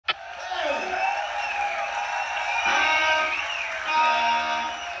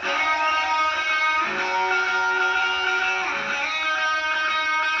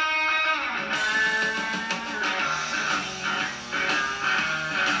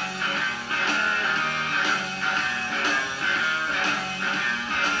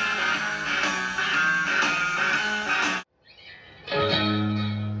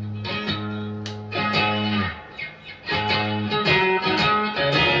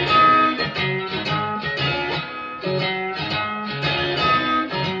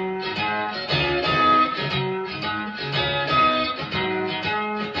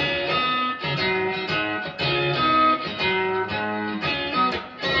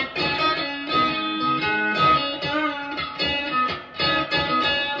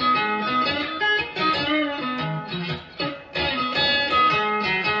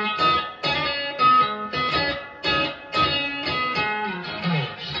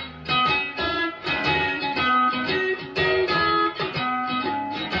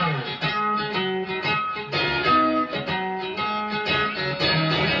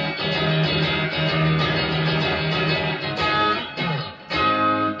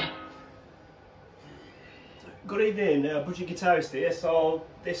Good evening, Budget Guitarist here. So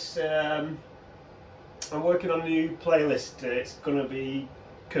this, I'm working on a new playlist. It's going to be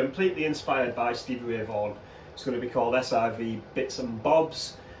completely inspired by Stevie Ray Vaughan. It's going to be called SRV Bits and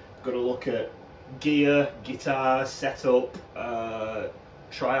Bobs. I'm going to look at gear, guitar, setup,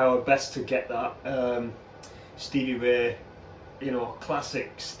 try our best to get that Stevie Ray,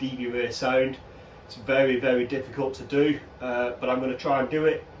 classic Stevie Ray sound. It's very, very difficult to do, but I'm going to try and do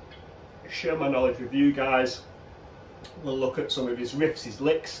it, share my knowledge with you guys. We'll look at some of his riffs, his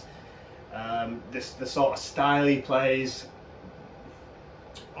licks, the sort of style he plays,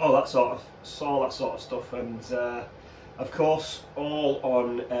 all that sort of stuff, and of course all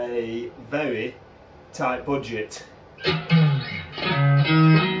on a very tight budget.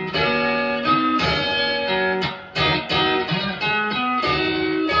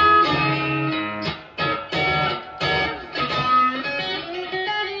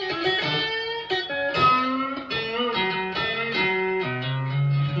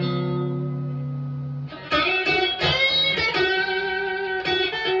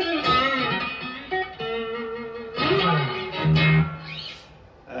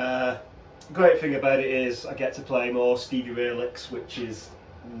 Great thing about it is I get to play more Stevie Ray licks, which is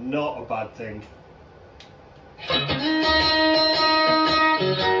not a bad thing.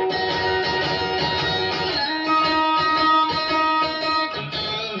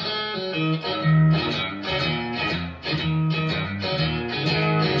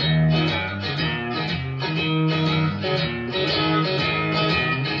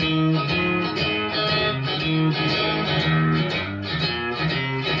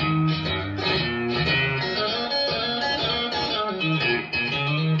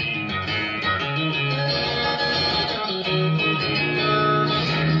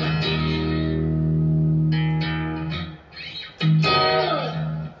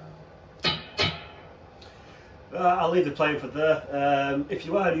 I'll leave the playing for there. If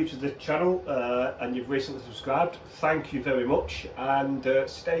you are new to the channel and you've recently subscribed, thank you very much, and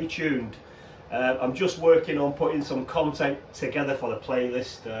stay tuned. I'm just working on putting some content together for the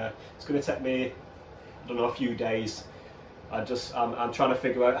playlist. It's going to take me, I don't know, a few days. I'm trying to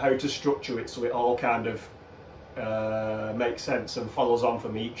figure out how to structure it so it all kind of makes sense and follows on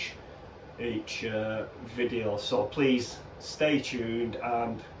from each video. So please stay tuned,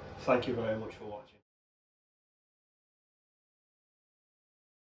 and thank you very much for watching.